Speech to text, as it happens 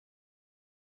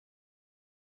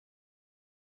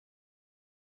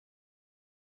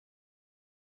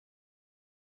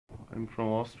I'm from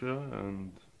Austria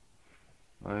and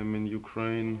I'm in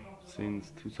Ukraine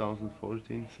since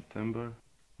 2014, September.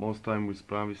 Most time with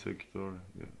private sector.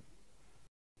 Yeah.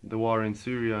 The war in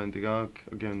Syria and Iraq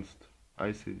against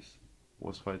ISIS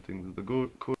was fighting with the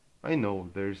Kurds. I know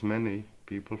there's many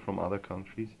people from other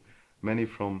countries, many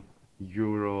from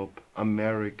Europe,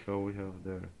 America we have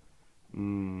there.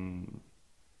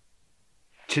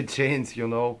 Chechens, you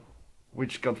know,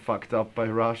 which got fucked up by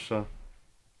Russia.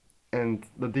 And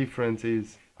the difference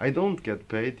is, I don't get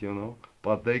paid, you know,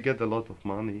 but they get a lot of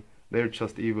money. They're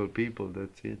just evil people,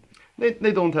 that's it.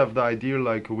 They don't have the idea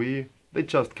like we. They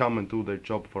just come and do their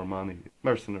job for money.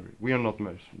 Mercenary. We are not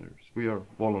mercenaries. We are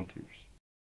volunteers.